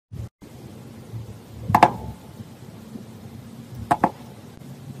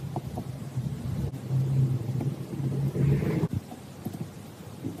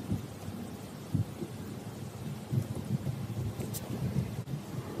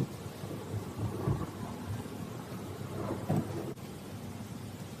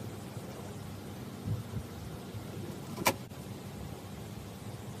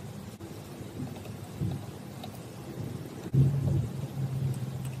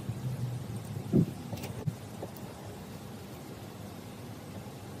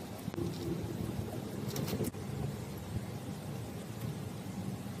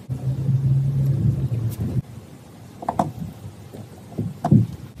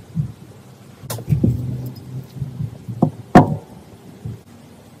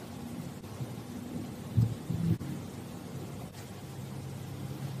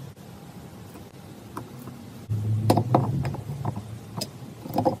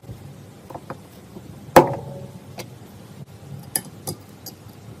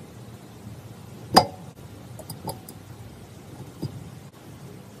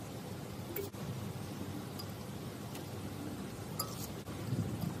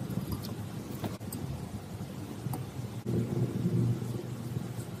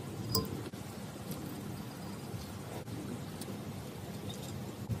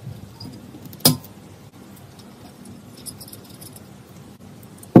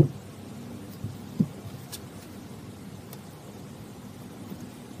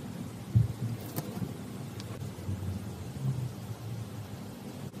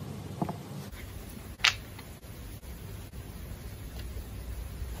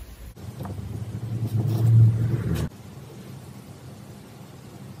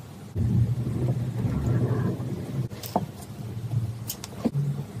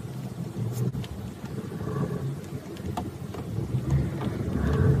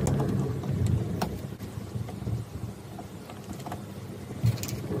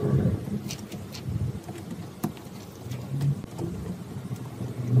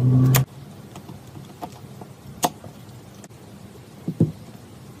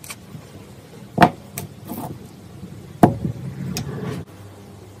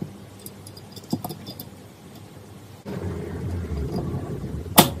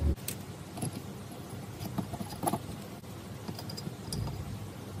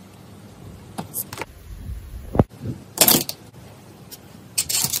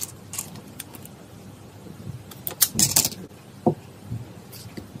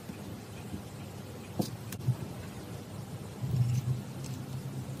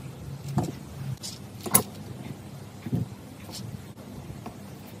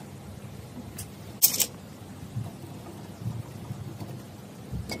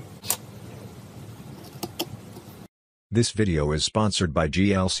This video is sponsored by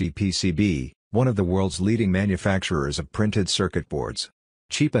jlcpcb, one of the world's leading manufacturers of printed circuit boards.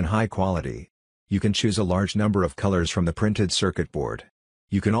 Cheap and high quality. You can choose a large number of colors from the printed circuit board.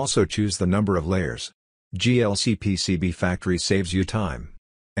 You can also choose the number of layers. jlcpcb factory saves you time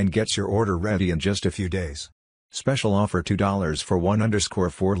and gets your order ready in just a few days. Special offer $2 for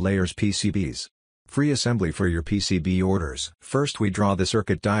 1/4 layers PCBs. Free assembly for your PCB orders. First we draw the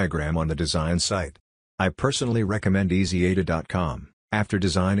circuit diagram on the design site. I personally recommend easyada.com. After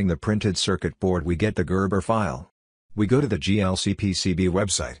designing the printed circuit board we get the Gerber file. We go to the jlcpcb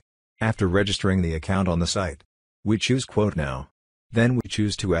website. After registering the account on the site, we choose Quote Now. Then we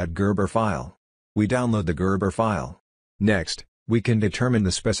choose to add Gerber file. We download the Gerber file. Next, we can determine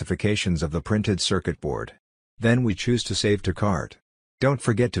the specifications of the printed circuit board. Then we choose to save to cart. Don't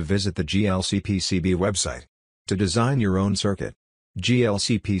forget to visit the jlcpcb website to design your own circuit.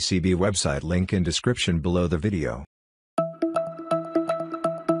 jlcpcb website link in description below the video.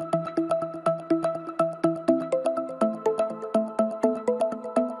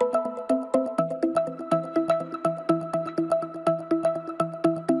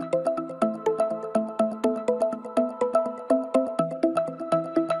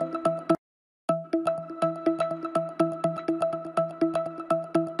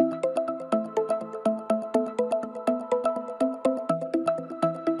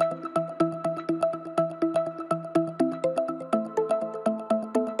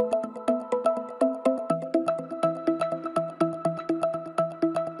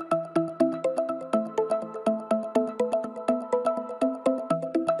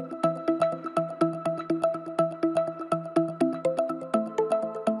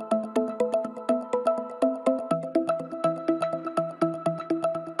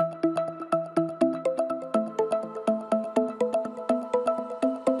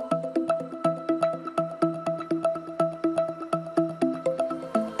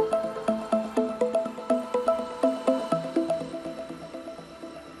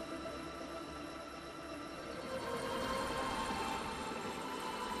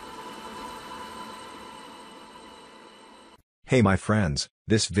 Hey my friends,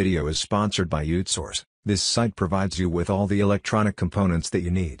 this video is sponsored by UTSource. This site provides you with all the electronic components that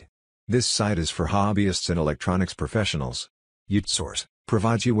you need. This site is for hobbyists and electronics professionals. UTSource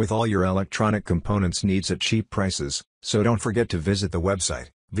provides you with all your electronic components needs at cheap prices, so don't forget to visit the website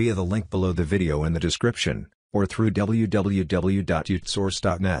via the link below the video in the description, or through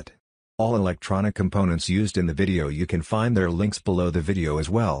www.utsource.net. All electronic components used in the video you can find their links below the video as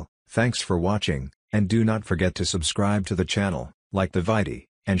well. Thanks for watching. And do not forget to subscribe to the channel, like the video,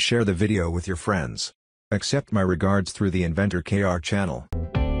 and share the video with your friends. Accept my regards through the Inventor KR channel.